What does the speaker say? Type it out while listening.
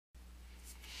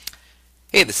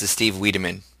Hey, this is Steve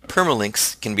Wiedemann.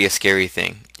 Permalinks can be a scary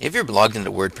thing. If you're logged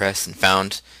into WordPress and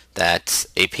found that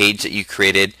a page that you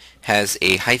created has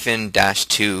a hyphen dash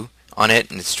 2 on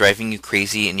it and it's driving you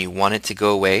crazy and you want it to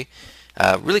go away,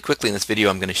 really quickly in this video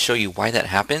I'm going to show you why that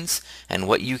happens and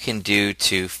what you can do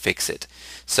to fix it.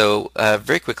 So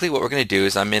very quickly what we're going to do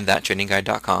is I'm in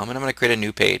thattrainingguide.com and I'm going to create a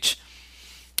new page.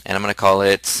 And I'm going to call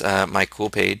it my cool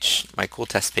page, my cool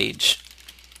test page.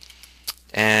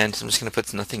 And I'm just going to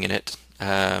put nothing in it.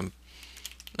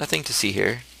 Nothing to see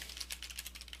here.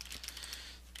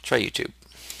 Try YouTube.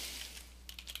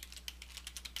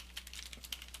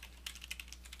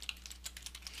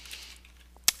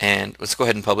 And let's go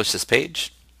ahead and publish this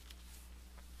page.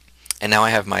 And now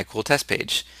I have my cool test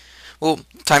page. Well,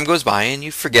 time goes by and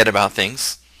you forget about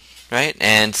things, right?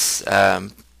 And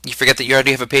you forget that you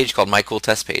already have a page called my cool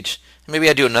test page. And maybe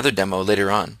I do another demo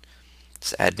later on.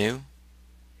 Let's add new.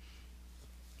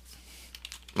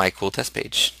 My cool test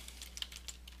page.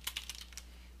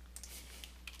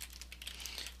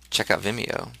 Check out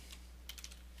Vimeo.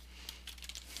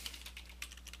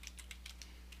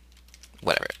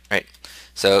 Whatever, right?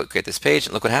 So create this page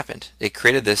and look what happened. It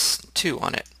created this 2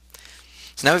 on it.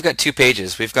 So now we've got 2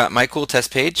 pages. We've got my cool test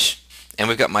page and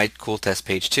we've got my cool test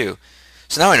page 2.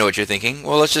 So now I know what you're thinking.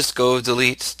 Well, let's just go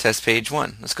delete test page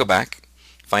 1. Let's go back,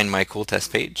 find my cool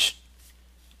test page.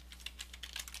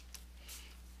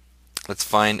 Let's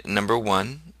find number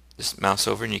 1. Just mouse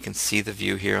over and you can see the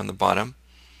view here on the bottom.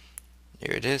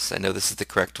 Here it is. I know this is the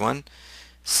correct one.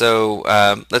 So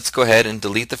let's go ahead and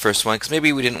delete the first one because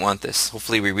maybe we didn't want this.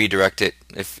 Hopefully we redirect it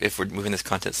if we're moving this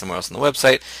content somewhere else on the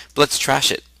website. But let's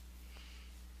trash it.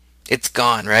 It's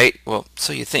gone, right? Well,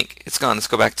 so you think. It's gone. Let's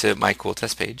go back to my cool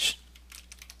test page.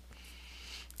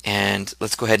 And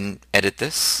let's go ahead and edit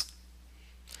this.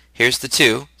 Here's the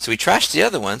 2. So we trashed the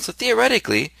other one. So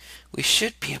theoretically, we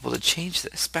should be able to change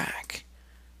this back.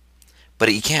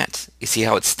 But you can't. You see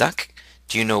how it's stuck?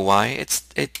 Do you know why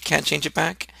it can't change it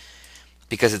back?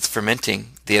 Because it's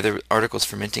fermenting. The other article's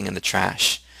fermenting in the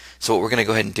trash. So what we're going to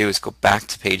go ahead and do is go back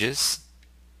to pages.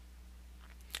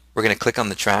 We're going to click on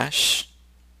the trash.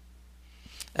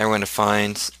 And we're going to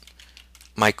find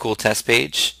my cool test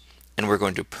page. And we're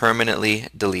going to permanently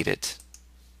delete it.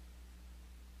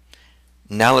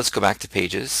 Now let's go back to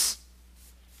pages.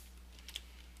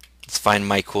 Let's find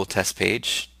my cool test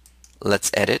page.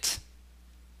 Let's edit.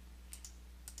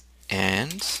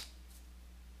 And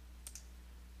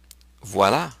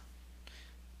voila.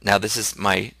 Now this is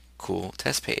my cool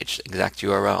test page, exact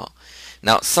URL.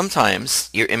 Now sometimes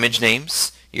your image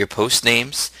names, your post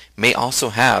names may also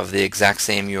have the exact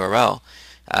same URL.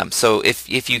 So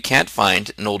if you can't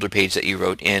find an older page that you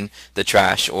wrote in the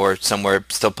trash or somewhere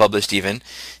still published even,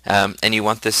 and you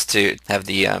want this to have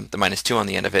the -2 on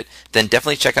the end of it, then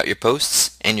definitely check out your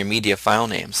posts and your media file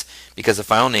names, because the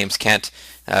file names can't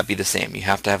be the same. You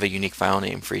have to have a unique file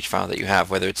name for each file that you have,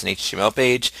 whether it's an HTML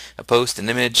page, a post, an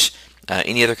image,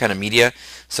 any other kind of media.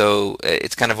 So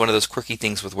it's kind of one of those quirky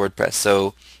things with WordPress.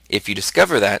 So if you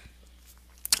discover that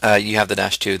you have the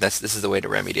 -2, this is the way to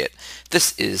remedy it.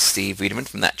 This is Steve Wiedemann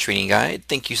from That Training Guide.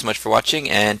 Thank you so much for watching,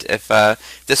 and if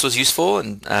this was useful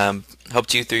and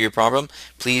helped you through your problem,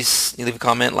 please leave a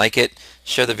comment, like it,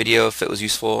 share the video if it was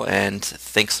useful, and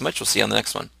thanks so much. We'll see you on the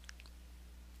next one.